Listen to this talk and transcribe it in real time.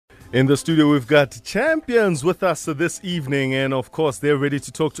In the studio, we've got champions with us this evening, and of course, they're ready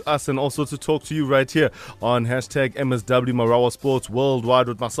to talk to us and also to talk to you right here on hashtag MSW Marawa Sports Worldwide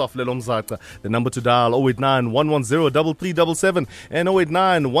with myself, Lelo Mzata. The number to dial 089 110 3377 and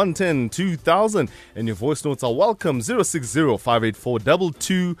 089 110 2000. And your voice notes are welcome 060 584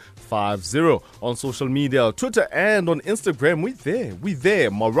 2250. On social media, Twitter and on Instagram, we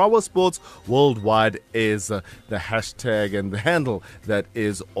there. Marawa Sports Worldwide is the hashtag and the handle that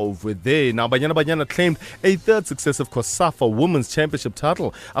is over there. Now, Banyana claimed a third successive COSAFA Women's Championship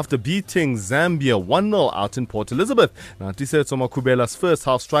title after beating Zambia 1-0 out in Port Elizabeth. Now, Tisetso Makubela's first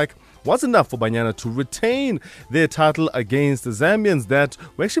half strike was enough for Banyana to retain their title against the Zambians that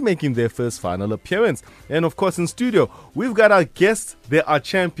were actually making their first final appearance. And of course, in studio, we've got our guests. They are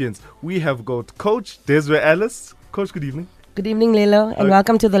champions. We have got Coach Desiree Ellis. Coach, good evening. Good evening, Lelo, and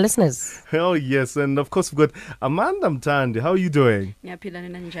welcome to the listeners. Oh, yes. And of course, we've got Amanda Mtandi. How are you doing?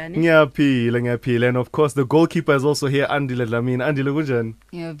 Ngiyaphila. And of course, the goalkeeper is also here, Andile Lamin. Andile, kunjani?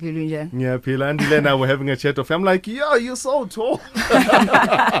 Ngiyaphila. Andile and I were having a chat of, I'm like, yeah, you're so tall.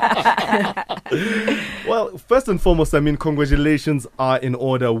 Well, first and foremost, congratulations are in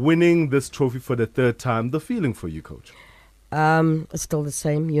order. Winning this trophy for the third time. The feeling for you, Coach? It's still the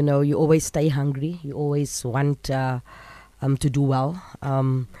same. You know, you always stay hungry. You always want to do well.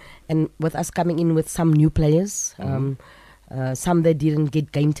 And with us coming in with some new players, some that didn't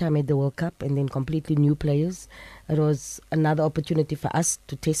get game time at the World Cup, and then completely new players, it was another opportunity for us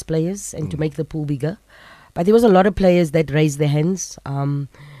to test players and to make the pool bigger. But there was a lot of players that raised their hands.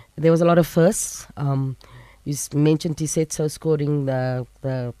 There was a lot of firsts. You mentioned Tisetso scoring the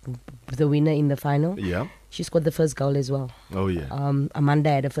winner in the final. Yeah. She scored the first goal as well. Oh, yeah. Amanda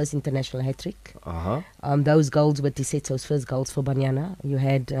had a first international hat-trick. Those goals were Tisetso's first goals for Banyana. You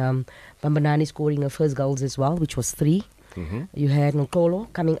had Bambanani scoring her first goals as well, which was 3. You had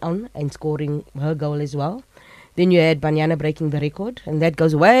Nkolo coming on and scoring her goal as well. Then you had Banyana breaking the record, and that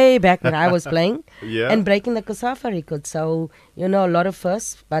goes way back when I was playing, and breaking the COSAFA record. So, you know, a lot of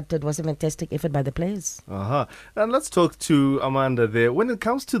firsts, but it was a fantastic effort by the players. And let's talk to Amanda there. When it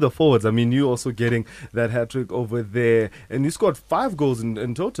comes to the forwards, you also getting that hat-trick over there, and you scored 5 goals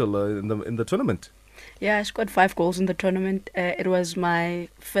in total in the tournament. Yeah, I scored 5 goals in the tournament. It was my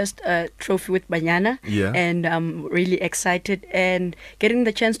first trophy with Banyana, and I'm really excited. And getting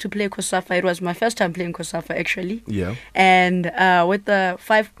the chance to play COSAFA, it was my first time playing COSAFA actually. Yeah. And with the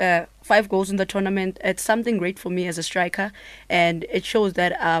 5 goals in the tournament, it's something great for me as a striker, and it shows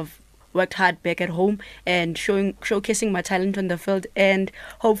that I've worked hard back at home and showcasing my talent on the field, and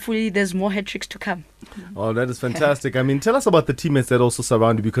hopefully there's more hat-tricks to come. Oh, that is fantastic. Tell us about the teammates that also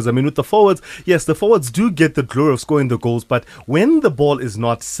surround you, because with the forwards, yes, the forwards do get the glory of scoring the goals, but when the ball is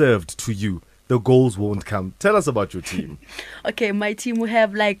not served to you, the goals won't come. Tell us about your team. Okay, my team, we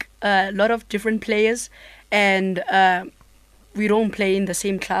have like a lot of different players, and we don't play in the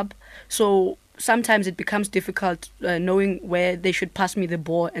same club, so sometimes it becomes difficult knowing where they should pass me the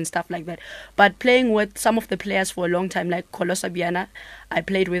ball and stuff like that. But playing with some of the players for a long time, like Banyana, I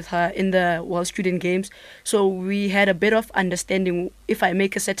played with her in the World Student Games. So we had a bit of understanding. If I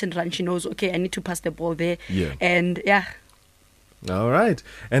make a certain run, she knows, okay, I need to pass the ball there. Yeah. And yeah. All right.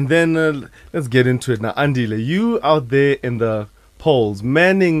 And then let's get into it now. Andile, you out there in the polls,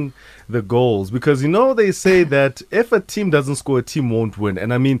 manning the goals, because they say that if a team doesn't score, a team won't win.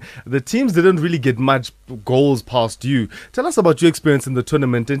 And the teams didn't really get much goals past you. Tell us about your experience in the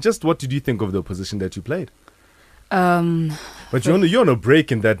tournament, and just what did you think of the opposition that you played? But you're on a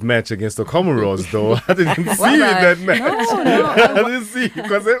break in that match against the Comoros, though. I didn't see you in that match. No, I didn't see,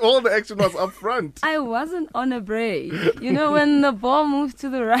 because all the action was up front. I wasn't on a break. When the ball moves to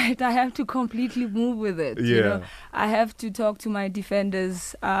the right, I have to completely move with it. I have to talk to my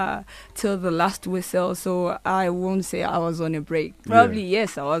defenders till the last whistle, so I won't say I was on a break. Probably,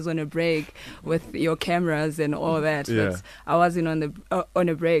 yes, I was on a break with your cameras and all that, but I wasn't on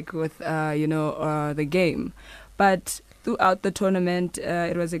a break with, the game. But throughout the tournament,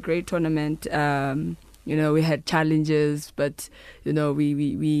 it was a great tournament. We had challenges, but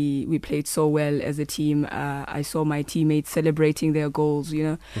we played so well as a team. I saw my teammates celebrating their goals.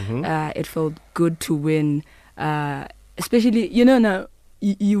 It felt good to win, especially now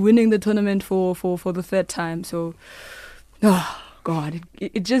you winning the tournament for the third time. So God,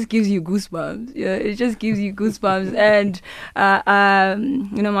 it just gives you goosebumps. Yeah, it just gives you goosebumps. And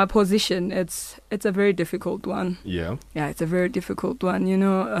you know, my position, it's a very difficult one. Yeah, it's a very difficult one. You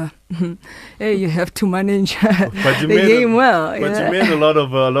know, hey, you have to manage the game well. But you made a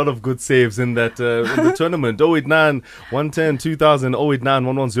lot of good saves in that in the tournament. 089 110 2000 089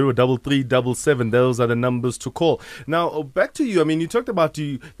 110 3377. Those are the numbers to call. Now back to you. I mean, you talked about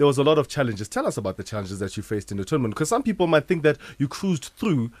there was a lot of challenges. Tell us about the challenges that you faced in the tournament, because some people might think that you cruised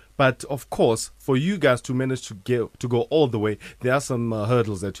through, but of course, for you guys to manage to go all the way, there are some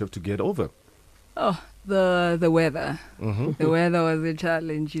hurdles that you have to get over. Oh, the weather. Mm-hmm. The weather was a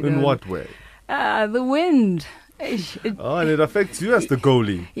challenge. You in know. what way? The wind. And it affects you as the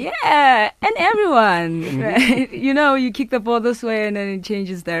goalie. Yeah, and everyone. Mm-hmm. Right? You know, you kick the ball this way and then it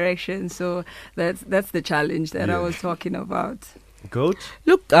changes direction. So that's the challenge that I was talking about. Coach?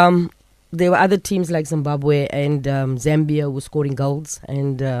 Look, there were other teams like Zimbabwe and Zambia who were scoring goals,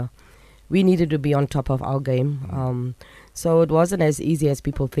 and we needed to be on top of our game. So it wasn't as easy as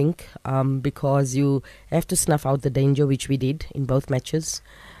people think, because you have to snuff out the danger, which we did in both matches.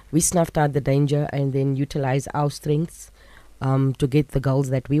 We snuffed out the danger and then utilized our strengths to get the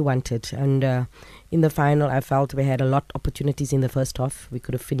goals that we wanted. And in the final, I felt we had a lot of opportunities in the first half. We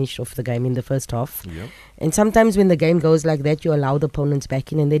could have finished off the game in the first half. Yep. And sometimes when the game goes like that, you allow the opponents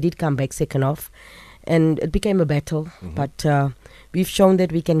back in, and they did come back second half. And it became a battle. Mm-hmm. But we've shown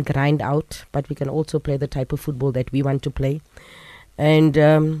that we can grind out, but we can also play the type of football that we want to play. And,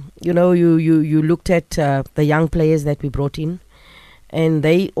 you know, you looked at the young players that we brought in, and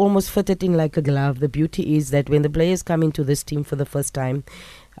they almost fitted in like a glove. The beauty is that when the players come into this team for the first time,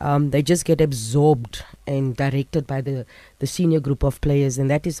 they just get absorbed and directed by the senior group of players, and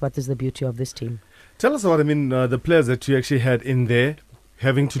that is what is the beauty of this team. Tell us about, the players that you actually had in there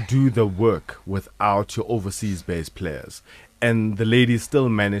having to do the work without your overseas-based players, and the ladies still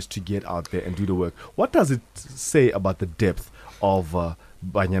managed to get out there and do the work. What does it say about the depth of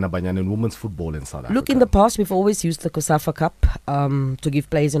Banyana in women's football in South Africa? Look, in the past, we've always used the COSAFA Cup to give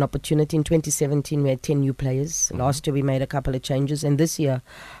players an opportunity. In 2017, we had 10 new players. Mm-hmm. Last year, we made a couple of changes. And this year,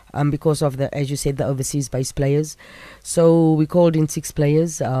 because of as you said, the overseas-based players, so we called in 6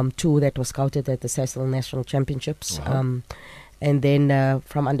 players, 2 that were scouted at the Sasol National Championships. Uh-huh. And then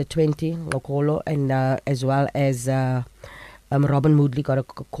from under 20, Lokolo, and as well as Robin Moodley got a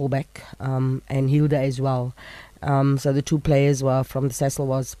callback, and Hilda as well. So the 2 players were from the Sasol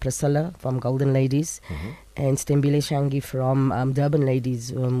was Priscilla from Golden Ladies, mm-hmm. and Stembile Shangi from Durban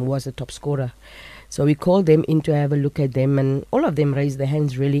Ladies, who was the top scorer. So we called them in to have a look at them, and all of them raised their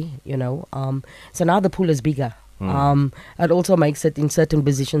hands, really, you know. So now the pool is bigger. It also makes it in certain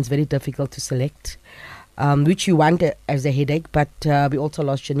positions very difficult to select, which you want as a headache, but we also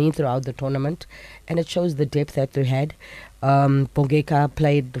lost Janine throughout the tournament, and it shows the depth that we had. Bongeka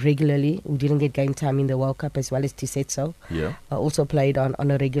played regularly, who didn't get game time in the World Cup, as well as Tisetso. Yeah. Also played on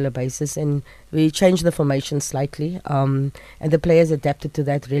a regular basis, and we changed the formation slightly, and the players adapted to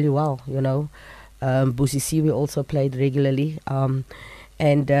that really well, you know. Busisi, we also played regularly,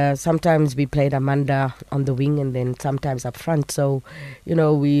 and sometimes we played Amanda on the wing and then sometimes up front. So, you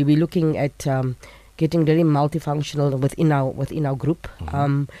know, we're looking at getting very multifunctional within our group,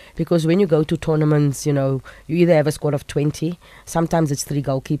 mm-hmm. Because when you go to tournaments, you know, you either have a squad of 20, sometimes it's 3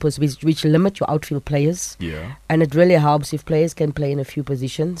 goalkeepers, which limit your outfield players. Yeah. And it really helps if players can play in a few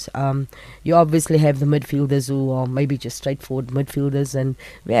positions. You obviously have the midfielders who are maybe just straightforward midfielders, and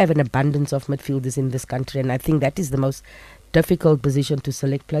we have an abundance of midfielders in this country, and I think that is the most difficult position to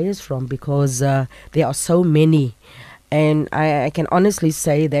select players from, because there are so many. And I can honestly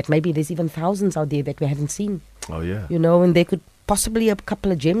say that maybe there's even thousands out there that we haven't seen. Oh, yeah. You know, and there could possibly a couple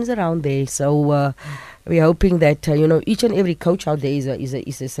of gems around there. So we're hoping that, you know, each and every coach out there is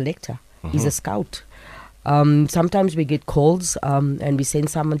a selector, mm-hmm. is a scout. Sometimes we get calls and we send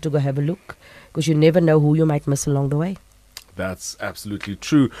someone to go have a look, because you never know who you might miss along the way. That's absolutely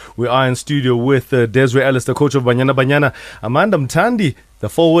true. We are in studio with Desiree Ellis, the coach of Banyana, Amanda Mtandi, the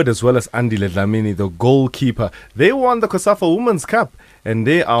forward, as well as Andy Ledlamini, the goalkeeper. They won the COSAFA Women's Cup, and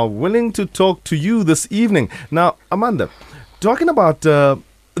they are willing to talk to you this evening. Now, Amanda, talking about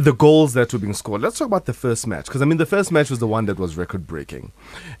the goals that were being scored, let's talk about the first match, because, the first match was the one that was record-breaking.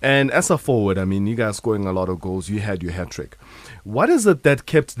 And as a forward, you guys scoring a lot of goals. You had your hat-trick. What is it that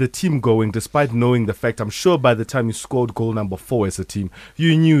kept the team going, despite knowing the fact, I'm sure by the time you scored goal number 4 as a team,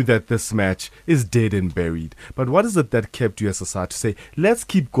 you knew that this match is dead and buried. But what is it that kept you as a side to say, let's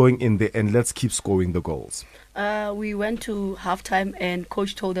keep going in there and let's keep scoring the goals? We went to halftime and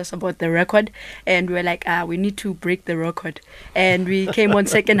coach told us about the record, and we were like, we need to break the record. And we came on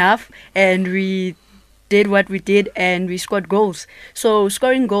second half and we did what we did and we scored goals. So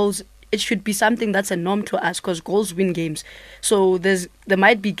scoring goals, it should be something that's a norm to us because goals win games. So there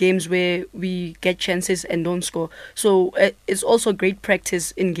might be games where we get chances and don't score. So it's also great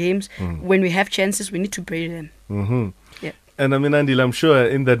practice in games. When we have chances, we need to bury them. Mm-hmm. Yeah. And I mean, Andile, I'm sure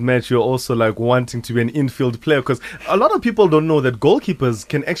in that match you're also like wanting to be an infield player because a lot of people don't know that goalkeepers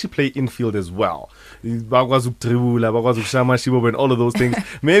can actually play infield as well. And all of those things.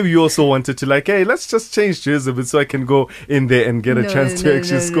 Maybe you also wanted to like, hey, let's just change gears a bit so I can go in there and get a chance to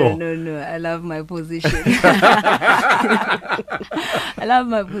actually score. No. I love my position. I love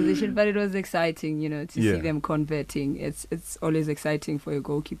my position, but it was exciting, to see them converting. It's always exciting for a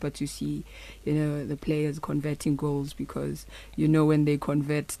goalkeeper to see, the players converting goals because, when they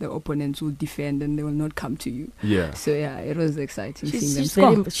convert, the opponents will defend and they will not come to you. Yeah. So, it was exciting seeing them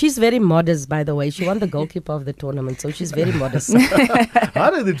score. She's very modest, by the way. She won the goalkeeper of the tournament, so she's very modest. How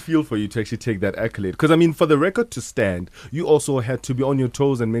did it feel for you to actually take that accolade? Because, I mean, for the record to stand, you also had to be on your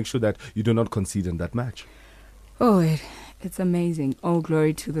toes and make sure that you do not concede in that match. Oh, it's amazing. All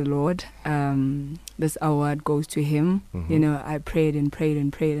glory to the Lord. This award goes to him. I prayed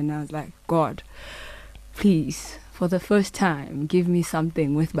and I was like, God, please, for the first time, give me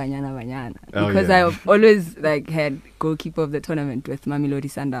something with Banyana. Because I've always had goalkeeper of the tournament with Mamelodi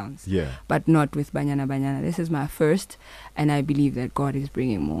Sundowns. Yeah. But not with Banyana. This is my first, and I believe that God is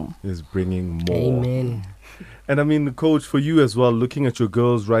bringing more. Is bringing more. Amen. And I mean, coach, for you as well, looking at your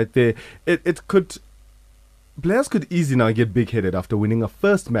girls right there, players could easily now get big-headed after winning a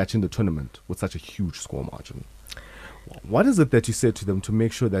first match in the tournament with such a huge score margin. What is it that you said to them to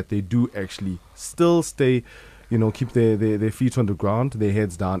make sure that they do actually still stay, keep their feet on the ground, their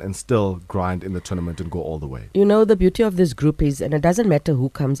heads down, and still grind in the tournament and go all the way? The beauty of this group is, and it doesn't matter who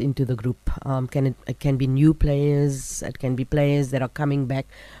comes into the group. It can be new players, it can be players that are coming back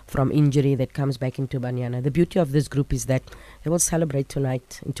from injury that comes back into Banyana. The beauty of this group is that they will celebrate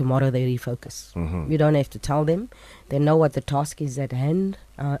tonight and tomorrow they refocus. We don't have to tell them. They know what the task is at hand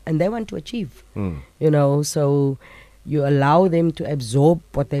and they want to achieve. So you allow them to absorb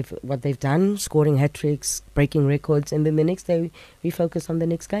what they've done, scoring hat tricks, breaking records, and then the next day we focus on the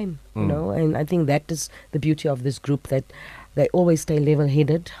next game. And I think that is the beauty of this group, that they always stay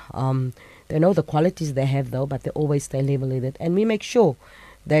level-headed. They know the qualities they have though, but they always stay level-headed, and we make sure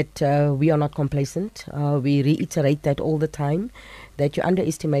that we are not complacent. We reiterate that all the time, that you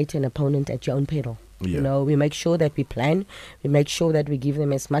underestimate an opponent at your own peril. We make sure that we plan, we make sure that we give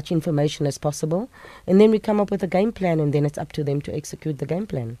them as much information as possible, and then we come up with a game plan, and then it's up to them to execute the game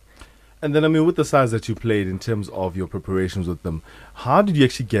plan. And then, I mean, with the size that you played in terms of your preparations with them, how did you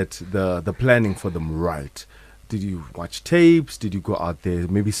actually get the planning for them right? Did you watch tapes? Did you go out there,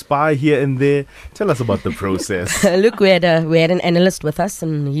 maybe spy here and there? Tell us about the process. Look, we had an analyst with us,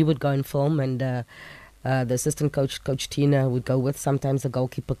 and he would go and film, and the assistant coach, Coach Tina, would go with. Sometimes the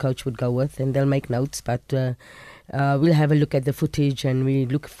goalkeeper coach would go with, and they'll make notes. But we'll have a look at the footage, and we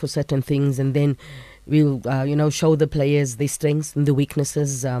look for certain things, and then we'll show the players their strengths and the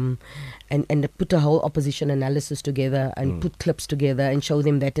weaknesses, and put a whole opposition analysis together, and put clips together and show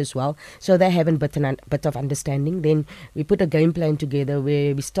them that as well, so they have a bit of understanding. Then we put a game plan together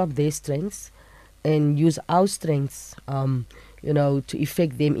where we stop their strengths and use our strengths to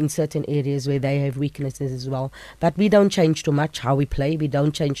affect them in certain areas where they have weaknesses as well. But we don't change too much how we play. We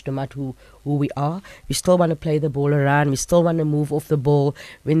don't change too much who we are. We still want to play the ball around. We still want to move off the ball.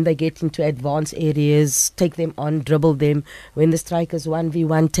 When they get into advanced areas, take them on, dribble them. When the striker's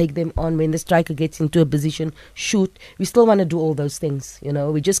 1v1, take them on. When the striker gets into a position, shoot. We still want to do all those things.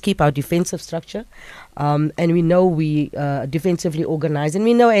 We just keep our defensive structure. And we know we defensively organize. And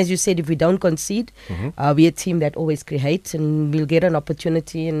we know, as you said, if we don't concede, we're a team that always creates, and we'll get an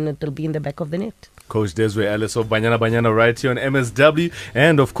opportunity and it'll be in the back of the net. Coach Desiree Ellis of Banyana right here on MSW.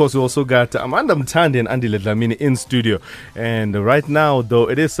 And of course, we also got Amanda Mtandi and Andile Dlamini in studio. And right now, though,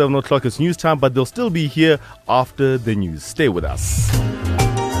 it is 7 o'clock, it's news time, but they'll still be here after the news. Stay with us.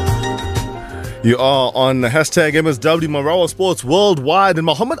 You are on hashtag MSW Marawa Sports Worldwide, and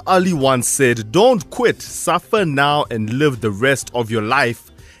Muhammad Ali once said, "Don't quit, suffer now and live the rest of your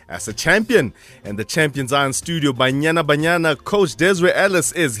life as a champion." And the champions are in studio. Banyana. Coach Desiree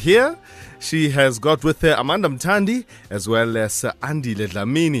Ellis is here. She has got with her Amanda Mtandi as well as Andile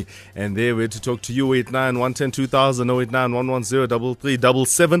Dlamini. And they're ready to talk to you. 089 110 2000, 089 110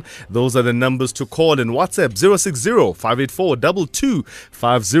 3377. Those are the numbers to call. In WhatsApp 060 584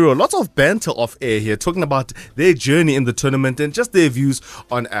 2250. Lots of banter off air here, talking about their journey in the tournament and just their views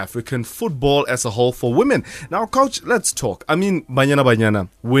on African football as a whole for women. Now, Coach, let's talk. I mean, Banyana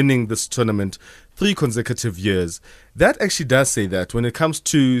winning this tournament 3 consecutive years. That actually does say that when it comes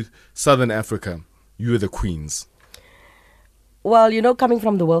to Southern Africa, you were the queens? Well, coming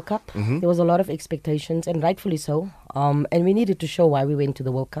from the World Cup, there was a lot of expectations, and rightfully so. And we needed to show why we went to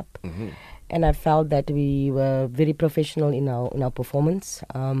the World Cup. And I felt that we were very professional in our performance,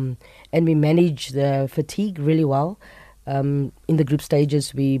 and we managed the fatigue really well. In the group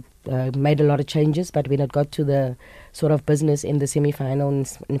stages, we made a lot of changes, but when it got to the sort of business in the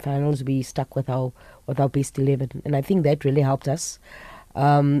semi-finals and finals, we stuck with our best 11, and I think that really helped us.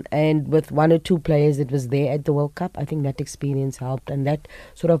 And with one or two players that was there at the World Cup, I think that experience helped, and that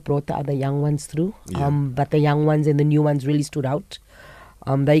sort of brought the other young ones through. But the young ones and the new ones really stood out.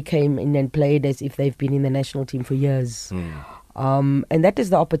 They came in and played as if they've been in the national team for years. And that is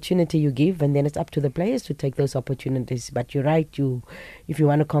the opportunity you give, and then it's up to the players to take those opportunities. But you're right, if you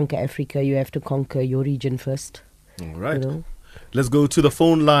want to conquer Africa, you have to conquer your region first. All right. Let's go to the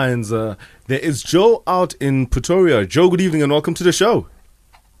phone lines. There is Joe out in Pretoria. Joe, good evening and welcome to the show.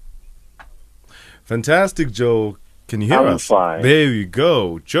 Fantastic, Joe. Can you hear us? Fine. There we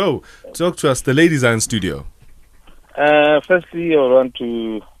go. Joe, talk to us. The ladies are in studio. Firstly, I want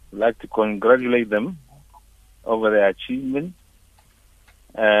to congratulate them over their achievement.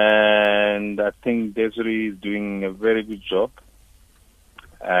 And I think Desiree is doing a very good job.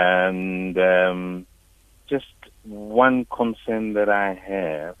 And just one concern that I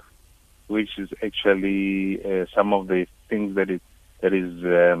have, which is actually some of the things that is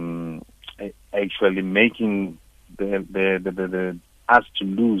actually making the us to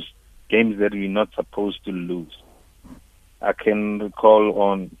lose games that we're not supposed to lose. I can recall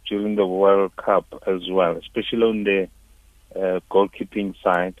on during the World Cup as well, especially on the goalkeeping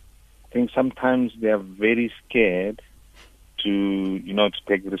side. I think sometimes they are very scared to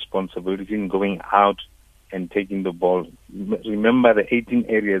take responsibility in going out and taking the ball. Remember the 18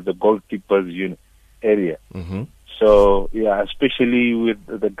 areas, the goalkeepers area. So, yeah, especially with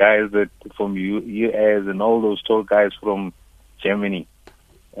the guys that from US and all those tall guys from Germany.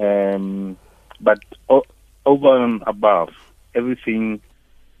 But over and above, everything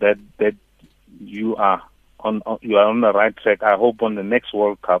that you are on the right track. I hope on the next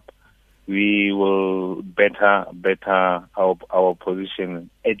World Cup we will better our position,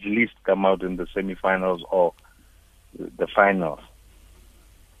 at least come out in the semi-finals or the finals.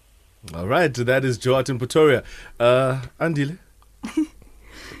 All right, that is Joe out in Pretoria. Andile?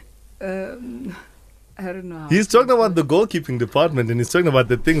 I don't know. He's talking about the goalkeeping department and he's talking about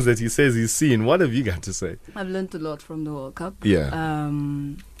the things that he says he's seen. What have you got to say? I've learned a lot from the World Cup. Yeah.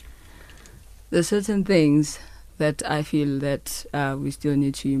 There's certain things that I feel that we still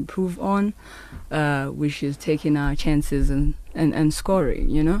need to improve on, which is taking our chances and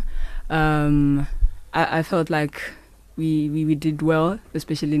scoring, I felt like we did well,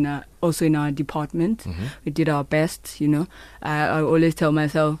 especially also in our department. We did our best, I always tell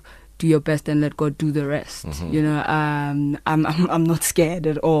myself, do your best and let God do the rest. I'm not scared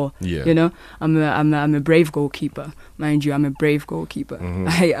at all. I'm a brave goalkeeper, mind you. I'm a brave goalkeeper.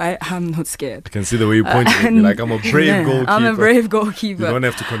 I'm not scared. I can see the way you point at me, like I'm a brave goalkeeper. I'm a brave goalkeeper. You don't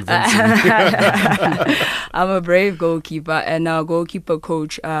have to convince me. I'm a brave goalkeeper, and our goalkeeper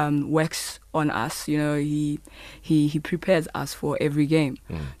coach works on us. He prepares us for every game.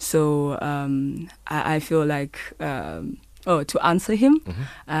 So I feel like. To answer him,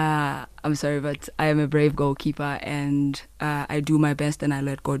 I'm sorry, but I am a brave goalkeeper and I do my best and I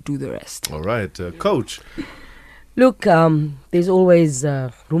let God do the rest. All right. Coach? Look, there's always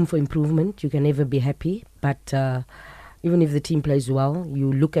room for improvement. You can never be happy, but even if the team plays well,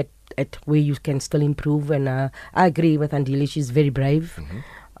 you look at where you can still improve. And I agree with Andile, she's very brave.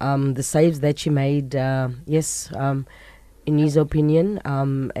 The saves that she made, yes, in his opinion,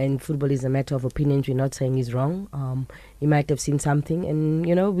 and football is a matter of opinions, we're not saying he's wrong. He might have seen something, and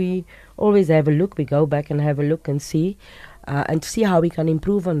we always have a look. We go back and have a look and see how we can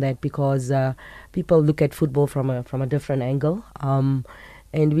improve on that, because people look at football from a different angle, and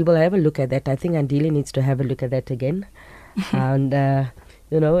we will have a look at that. I think Andile needs to have a look at that again, and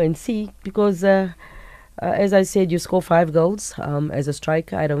and see, because as I said, you score 5 goals as a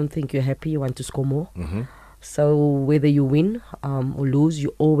striker. I don't think you're happy. You want to score more. So whether you win or lose,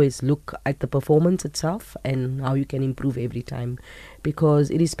 you always look at the performance itself and how you can improve every time.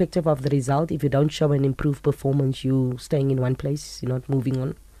 Because irrespective of the result, if you don't show an improved performance, you're staying in one place, you're not moving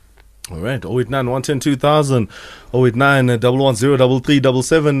on. All right, 089 110 2000, 089 110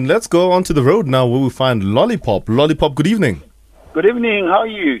 3377. Let's go onto the road now where we find Lollipop. Lollipop, good evening. Good evening, how are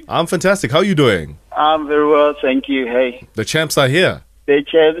you? I'm fantastic. How are you doing? I'm very well, thank you. Hey. The champs are here. The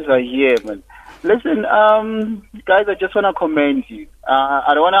champs are here, man. Listen, guys, I just want to commend you.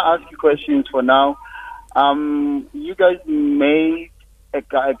 I don't want to ask you questions for now. You guys made a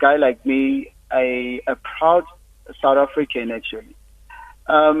guy like me a proud South African, actually.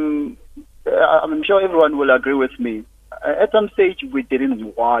 I'm sure everyone will agree with me. At some stage, we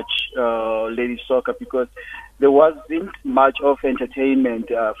didn't watch ladies soccer because there wasn't much of entertainment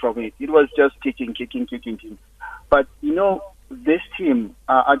from it. It was just kicking. But, this team,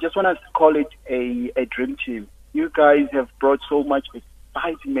 I just want to call it a dream team. You guys have brought so much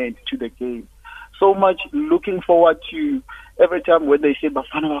excitement to the game. So much looking forward to every time when they say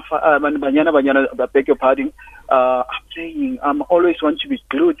Banyana, I beg your pardon. I'm saying I'm always want to be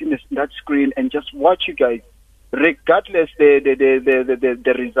glued in that screen and just watch you guys, regardless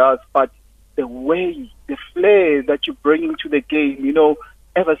the results. But the way, the flair that you bring into the game,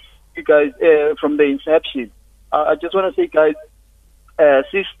 ever since you guys from the inception. I just want to say, guys,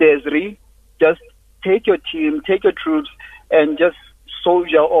 sisters, just take your team, take your troops, and just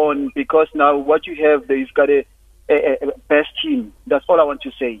soldier on, because now what you have there, you've got a best team. That's all I want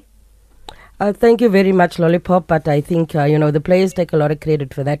to say. Thank you very much, Lollipop. But I think, the players take a lot of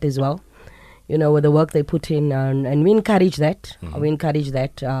credit for that as well. With the work they put in, and we encourage that. Mm-hmm. We encourage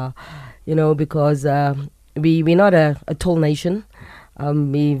that, because we're not a tall nation.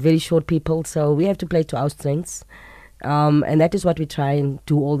 We're very short people, so we have to play to our strengths. And that is what we try and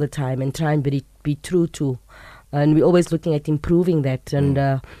do all the time, and try and be true to. And we're always looking at improving that.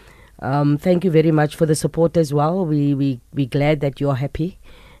 And thank you very much for the support as well. We're glad that you're happy.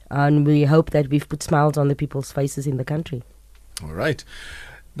 And we hope that we've put smiles on the people's faces in the country. All right.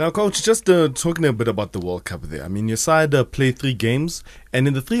 Now, Coach, just talking a bit about the World Cup there. I mean, your side played 3 games, and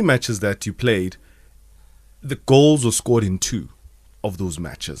in the 3 matches that you played, the goals were scored in 2 of those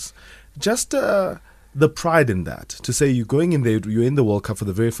matches. Just the pride in that, to say you're going in there, you're in the World Cup for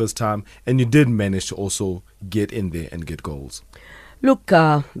the very first time, and you did manage to also get in there and get goals. Look,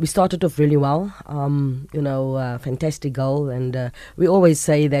 we started off really well, fantastic goal, and we always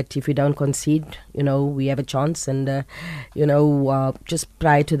say that if we don't concede, we have a chance, and, just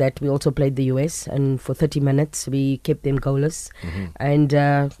prior to that, we also played the US, and for 30 minutes, we kept them goalless, and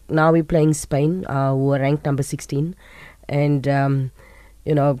now we're playing Spain, who are ranked number 16, and,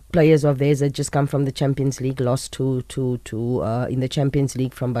 players of theirs that just come from the Champions League, lost to in the Champions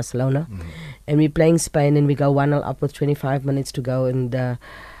League from Barcelona. And we're playing Spain, and we go 1-0 up with 25 minutes to go. And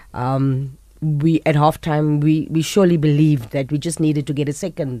we at halftime, we surely believed that we just needed to get a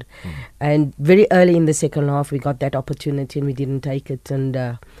second. And very early in the second half, we got that opportunity, and we didn't take it. And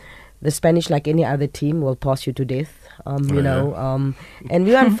the Spanish, like any other team, will pass you to death. And we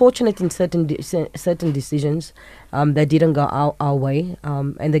were unfortunate in certain decisions that didn't go our way,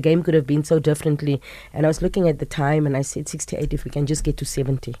 and the game could have been so differently. And I was looking at the time, and I said 68, if we can just get to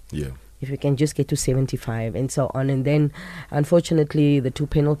 70. Yeah. If we can just get to 75 and so on. And then, unfortunately, the 2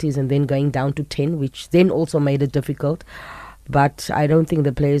 penalties and then going down to 10, which then also made it difficult. But I don't think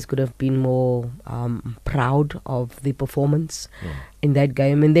the players could have been more proud of the performance in that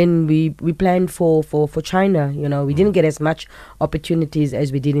game. And then we planned for China. We didn't get as much opportunities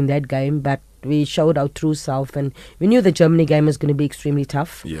as we did in that game, but we showed our true self. And we knew the Germany game was going to be extremely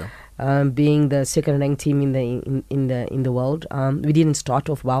tough. Yeah. Being the second-ranked team in the world, we didn't start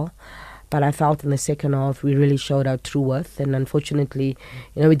off well. But I felt in the second half we really showed our true worth. And unfortunately,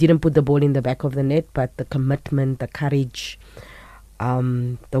 we didn't put the ball in the back of the net, but the commitment, the courage,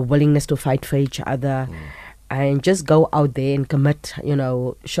 the willingness to fight for each other, and just go out there and commit,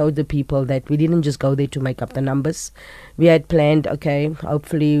 showed the people that we didn't just go there to make up the numbers. We had planned,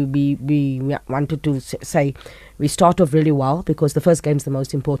 hopefully we wanted to say we start off really well, because the first game's the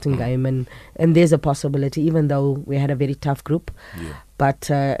most important game, and there's a possibility, even though we had a very tough group. Yeah. But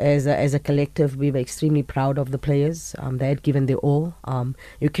as a collective, we were extremely proud of the players. They had given their all.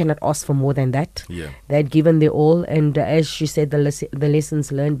 You cannot ask for more than that. Yeah. They had given their all, and as she said, the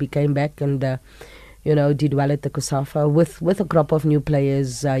lessons learned. We came back and did well at the COSAFA with a crop of new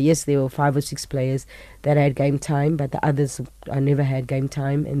players. Yes, there were 5 or 6 players that had game time, but the others never had game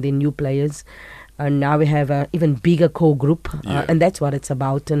time, and then new players. And now we have an even bigger core group, and that's what it's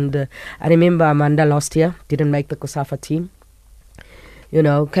about. And I remember Amanda last year didn't make the COSAFA team.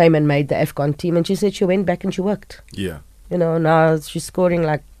 Came and made the AFCON team, and she said she went back and she worked. Yeah. Now she's scoring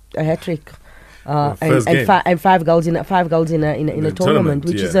like a hat-trick. And 5 goals in a tournament,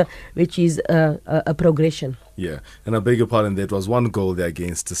 which is a progression. Yeah, and I beg your pardon, there was one goal there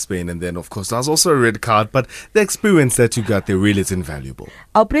against Spain, and then, of course, there was also a red card, but the experience that you got there really is invaluable.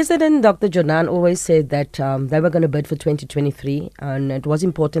 Our president, Dr. Jonan, always said that they were going to bid for 2023, and it was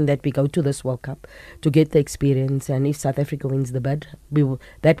important that we go to this World Cup to get the experience, and if South Africa wins the bid,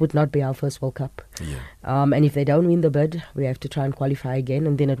 that would not be our first World Cup. Yeah. And if they don't win the bid, we have to try and qualify again,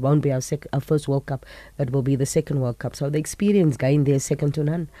 and then it won't be our first World Cup, it will be the second World Cup. So the experience gained there is second to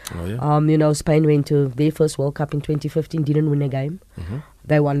none. Oh, yeah. Spain went to their first World Cup in 2015, didn't win a game. Mm-hmm.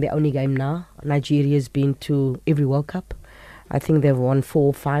 They won the only game now. Nigeria's been to every World Cup. I think they've won 4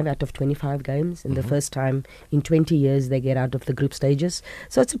 or 5 out of 25 games. And the first time in 20 years they get out of the group stages.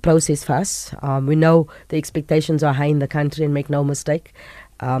 So it's a process for us. We know the expectations are high in the country, and make no mistake.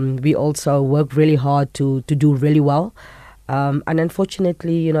 We also work really hard to do really well. And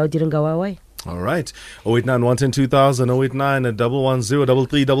unfortunately, it didn't go our way. All right. 089 110 2000, 089 110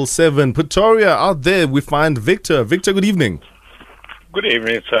 3377. Pretoria, out there we find Victor. Victor, good evening. Good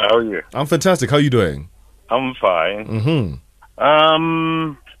evening, sir. How are you? I'm fantastic. How are you doing? I'm fine.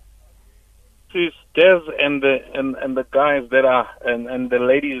 Mm-hmm. This Des and the guys that are and the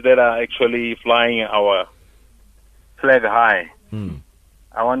ladies that are actually flying our flag high.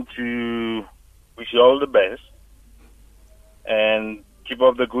 I want to wish you all the best and keep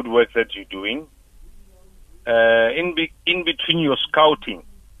up the good work that you're doing. In between your scouting,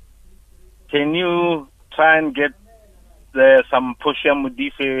 can you try and get some Posha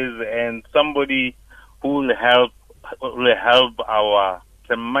Mudifes and somebody who will help our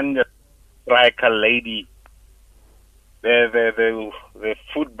tremendous striker lady, the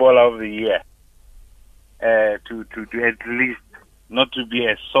footballer of the year, to at least not to be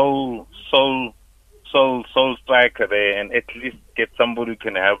a sole striker there, and at least get somebody who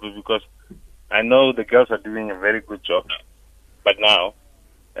can help you, because I know the girls are doing a very good job, but now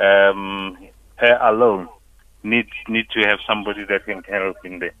her alone need to have somebody that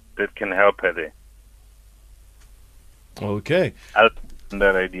can help her there. Okay. I'll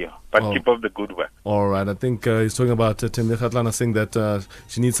that idea, but keep up the good work. All right. I think he's talking about Temne Khatlana saying that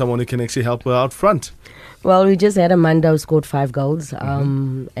she needs someone who can actually help her out front. Well, we just had Amanda who scored 5 goals,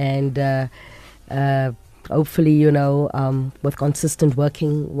 and hopefully, with consistent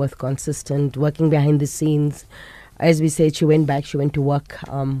working behind the scenes. As we said, she went to work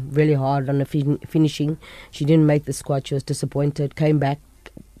really hard on the finishing. She didn't make the squad. She was disappointed. Came back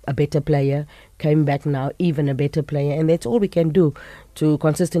a better player. Came back now even a better player. And that's all we can do, to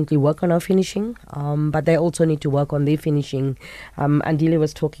consistently work on our finishing. But they also need to work on their finishing. Andile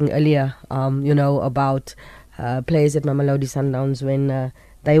was talking earlier, about players at Mamelodi Sundowns when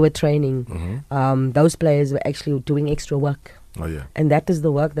they were training. Those players were actually doing extra work. Oh, yeah. And that is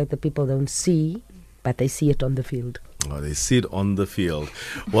the work that the people don't see, but they see it on the field. Oh, they see it on the field.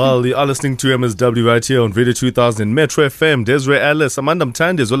 Well, you are listening to MSW right here on Radio 2000 Metro FM. Desiree Ellis, Amanda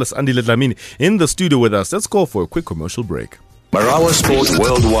Mtandi, as well as Andy Ledlamini in the studio with us. Let's go for a quick commercial break. Marawa Sport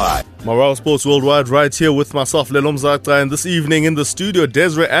Worldwide. Marawa Sports Worldwide right here with myself, Lelom Zata, and this evening in the studio,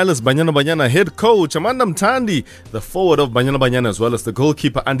 Desiree Ellis, Banyana head coach, Amanda Mtandi, the forward of Banyana, as well as the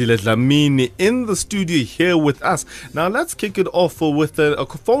goalkeeper, Andy Ledlamini, in the studio here with us. Now, let's kick it off with a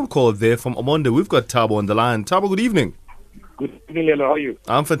phone call there from Omonde. We've got Tabo on the line. Tabo, good evening. Good evening, Lelo. How are you?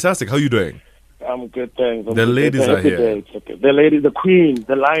 I'm fantastic. How are you doing? I'm good, thanks. The ladies are here. It's okay. The ladies, the queen,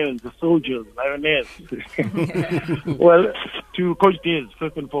 the lions, the soldiers, lioness. Well, to Coach Diaz,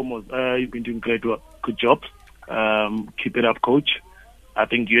 first and foremost, you've been doing great work. Good job. Keep it up, Coach. I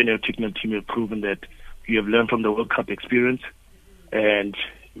think you and your technical team have proven that you have learned from the World Cup experience, and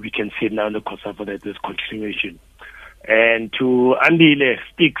we can see it now in the COSAFA that there's continuation. And to Andile,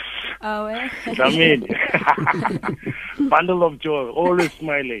 sticks. Oh, eh? I mean, bundle of joy, always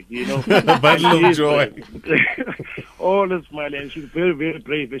smiling, Bundle of joy. Always smiling. And she's very, very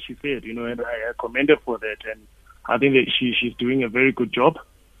brave, as she said, and I commend her for that. And I think that she's doing a very good job.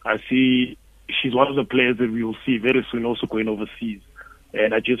 I see she's one of the players that we will see very soon also going overseas.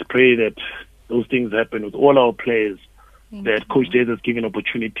 And I just pray that those things happen with all our players, that Coach Dez has given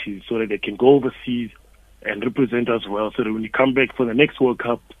opportunities so that they can go overseas and represent us well, so that when we come back for the next World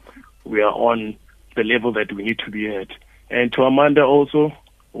Cup, we are on the level that we need to be at. And to Amanda also,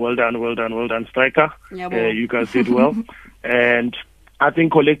 well done, striker. Yeah, you guys did well. And I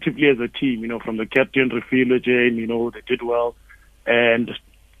think collectively as a team, from the captain, Refilo, Jane, they did well. And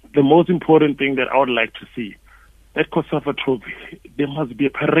the most important thing that I would like to see, that COSAFA trophy, there must be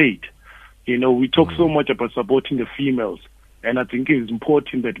a parade. We talk so much about supporting the females, and I think it is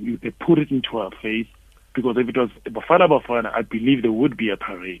important that they put it into our face. Because if it was Bafana, I believe there would be a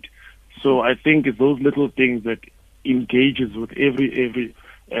parade. So I think it's those little things that engages with every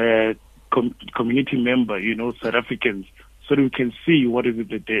community member, South Africans, so that we can see what is it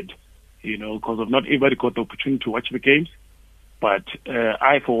they did, because of not everybody got the opportunity to watch the games. But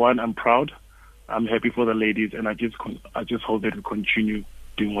I, for one, I'm proud. I'm happy for the ladies, and I just hope that we continue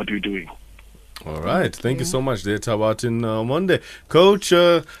doing what we're doing. All right. Thank you so much there, Tawatin Monday. Coach,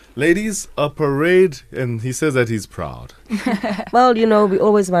 ladies, a parade, and he says that he's proud. Well, we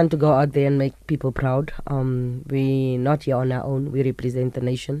always want to go out there and make people proud. We're not here on our own. We represent the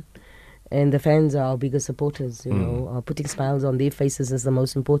nation. And the fans are our biggest supporters, putting smiles on their faces is the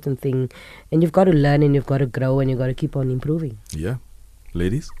most important thing. And you've got to learn, and you've got to grow, and you've got to keep on improving. Yeah.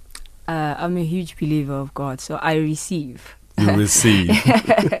 Ladies? I'm a huge believer of God, so I receive. You receive.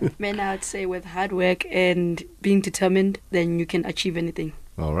 Men, I would say with hard work and being determined, then you can achieve anything.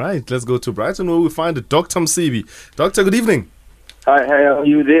 All right, let's go to Brighton where we find Dr. Msibi. Doctor, good evening. Hi, how are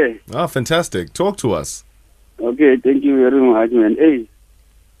you there? Ah, fantastic. Talk to us. Okay, thank you very much, man. Hey,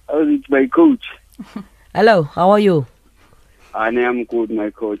 how is it, my coach? Hello, how are you? I am good,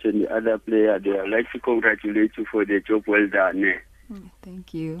 my coach, and the other player there. I'd like to congratulate you for the job well done.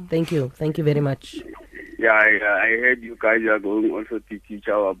 Thank you. Thank you. Thank you very much. Yeah, I heard you guys are going also to teach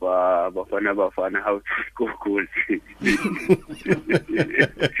our Bafana how to score goals. It's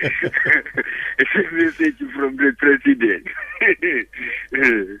a message from the president.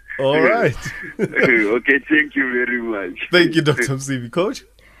 All right. Okay, thank you very much. Thank you, Dr. Msibi. Coach?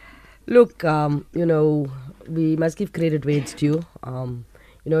 Look, we must give credit where it's due.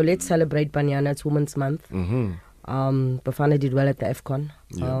 Let's celebrate Banyana. It's Women's Month. Mm-hmm. Bafana did well at the AFCON.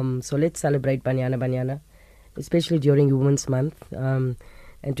 Yeah. So let's celebrate Banyana, especially during Women's Month. And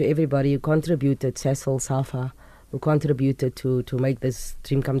to everybody who contributed, Cecil, Safa, who contributed to make this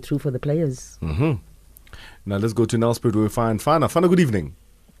dream come true for the players. Mm-hmm. Now let's go to Nelspruit where we find Fana. Fana, good evening.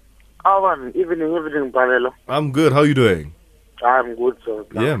 Evening, Panelo. I'm good. How are you doing? I'm good, sir.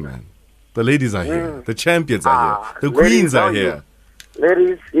 Yeah, man. The ladies are here. The champions are here. The queens are here.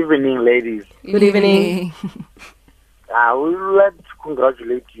 Ladies, ladies. Good evening. We would like to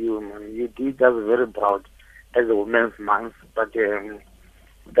congratulate you, man. You did us very proud as a Women's Month, but done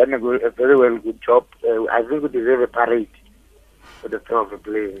a very well good job. I think we deserve a parade for the trophy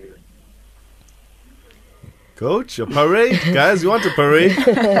players. Coach, a parade? Guys, you want a parade?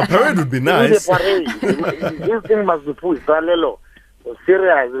 A parade would be nice. We need a parade. This thing must be pushed. Palelo.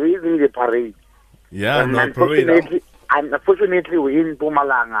 Serious, we need a parade. Yeah, and no parade. Unfortunately, we're in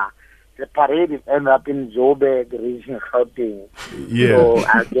Pumalanga. The parade is end up in Joburg, region Gauteng. Yeah. So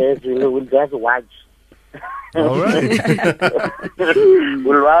I guess we'll just watch. All right.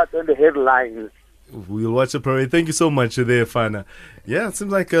 We'll watch on the headlines. We'll watch the parade. Thank you so much there, Fana. Yeah, it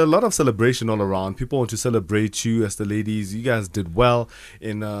seems like a lot of celebration all around. People want to celebrate you as the ladies. You guys did well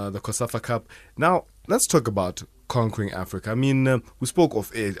in the COSAFA Cup. Now, let's talk about conquering Africa. I mean, we spoke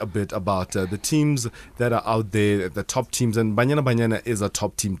of it a bit about the teams that are out there, the top teams, and Banyana is a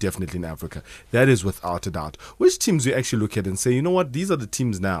top team definitely in Africa. That is without a doubt. Which teams do you actually look at and say, you know what, these are the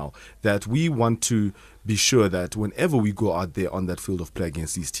teams now that we want to be sure that whenever we go out there on that field of play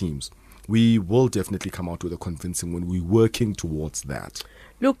against these teams, we will definitely come out with a convincing when we're working towards that?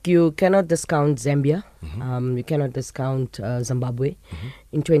 Look, you cannot discount Zambia. Mm-hmm. You cannot discount Zimbabwe. Mm-hmm.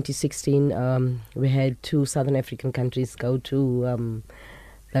 In 2016, we had two Southern African countries go to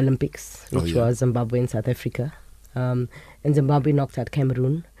the Olympics, which was Zimbabwe and South Africa. And Zimbabwe knocked out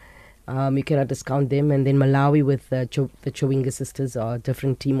Cameroon. You cannot discount them. And then Malawi with the Chowinga sisters are a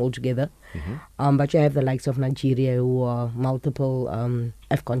different team altogether. Mm-hmm. But you have the likes of Nigeria, who are multiple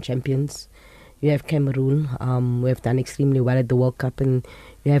AFCON champions. You have Cameroon, who have done extremely well at the World Cup, and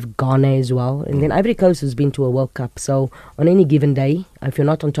you have Ghana as well. And then Ivory Coast has been to a World Cup. So on any given day, if you're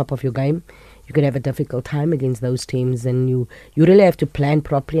not on top of your game, you could have a difficult time against those teams. And you really have to plan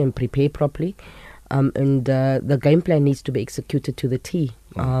properly and prepare properly. And the game plan needs to be executed to the T.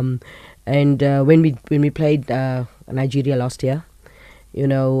 And when we played Nigeria last year, we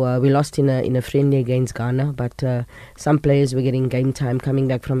lost in a friendly against Ghana, but some players were getting game time, coming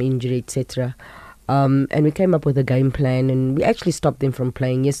back from injury, etc. And we came up with a game plan, and we actually stopped them from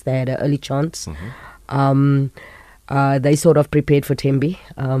playing. Yes, they had an early chance. Mm-hmm. They sort of prepared for Tembi.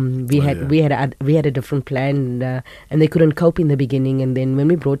 We had a different plan, and they couldn't cope in the beginning. And then when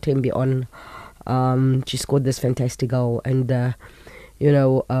we brought Tembi on, she scored this fantastic goal. And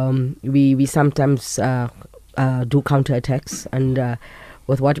we sometimes do counter attacks, and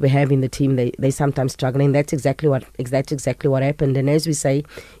with what we have in the team, they sometimes struggle, and that's exactly what happened. And as we say,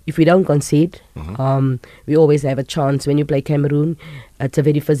 if we don't concede, we always have a chance. When you play Cameroon, it's a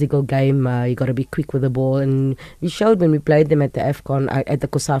very physical game. You got to be quick with the ball, and we showed when we played them at the AFCON at the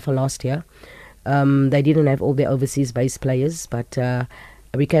COSAFA last year. They didn't have all their overseas based players, but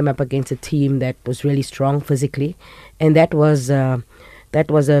we came up against a team that was really strong physically, and that was a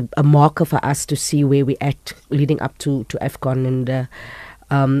marker for us to see where we at leading up to AFCON, and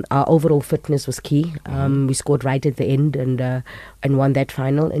our overall fitness was key. We scored right at the end and won that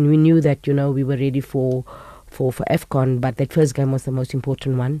final, and we knew that we were ready for AFCON, but that first game was the most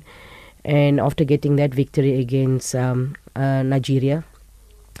important one. And after getting that victory against Nigeria,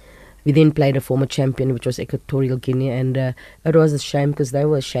 we then played a former champion, which was Equatorial Guinea, and it was a shame because they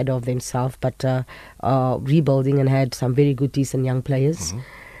were a shadow of themselves, but rebuilding and had some very good, decent young players.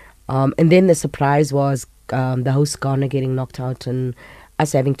 And then the surprise was the host Ghana getting knocked out and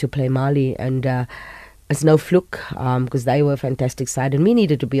us having to play Mali, and it's no fluke because they were a fantastic side, and we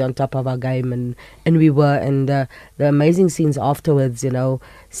needed to be on top of our game, and we were. And the amazing scenes afterwards,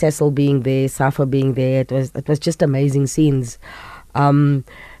 Cecil being there, Safa being there, it was just amazing scenes.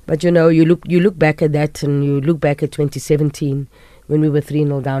 But you look back at that, and you look back at 2017 when we were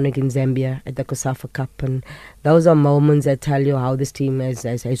 3-0 down against Zambia at the COSAFA Cup, and those are moments that tell you how this team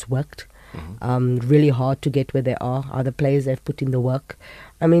has worked. Really hard to get where they are. How the players have put in the work.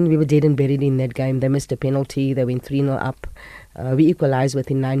 I mean, we were dead and buried in that game. They missed a penalty. They went 3-0 up. We equalized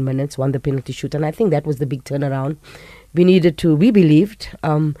within 9 minutes, won the penalty shoot, and I think that was the big turnaround. We believed,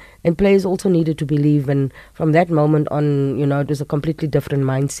 and players also needed to believe. And from that moment on, it was a completely different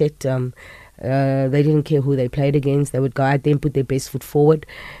mindset. They didn't care who they played against. They would go out there and put their best foot forward.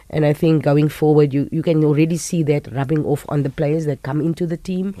 And I think going forward, you can already see that rubbing off on the players that come into the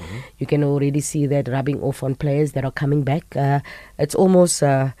team. You can already see that rubbing off on players that are coming back. It's almost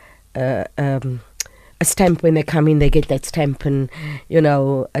a stamp when they come in. They get that stamp, and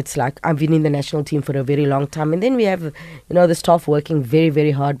it's like I've been in the national team for a very long time. And then we have the staff working very,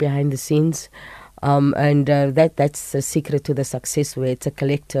 very hard behind the scenes, and that's the secret to the success, where it's a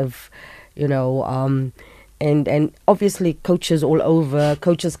collective. And obviously coaches all over.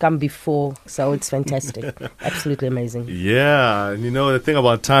 Coaches come before, so it's fantastic. Absolutely amazing. Yeah, and the thing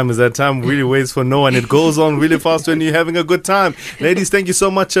about time is that time really waits for no one. It goes on really fast when you're having a good time. Ladies, thank you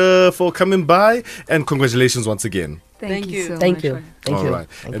so much for coming by, and congratulations once again. Thank you so Thank much. you. Thank all you. right,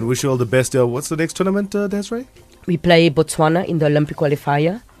 and wish you all the best. What's the next tournament, Desiree? We play Botswana in the Olympic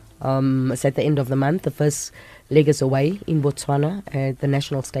qualifier. It's at the end of the month. The first leg is away in Botswana at the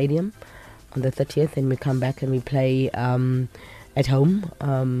National Stadium on the 30th, and we come back and we play at home,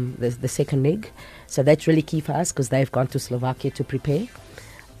 the second leg. So that's really key for us because they've gone to Slovakia to prepare.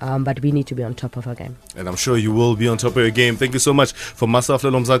 But we need to be on top of our game. And I'm sure you will be on top of your game. Thank you so much for myself,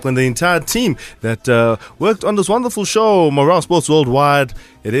 Lelomzakwa, and the entire team that worked on this wonderful show, Marawa Sports Worldwide.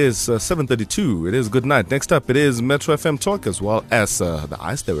 It is 7:32. It is good night. Next up, it is Metro FM Talk as well as the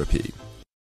Ice Therapy.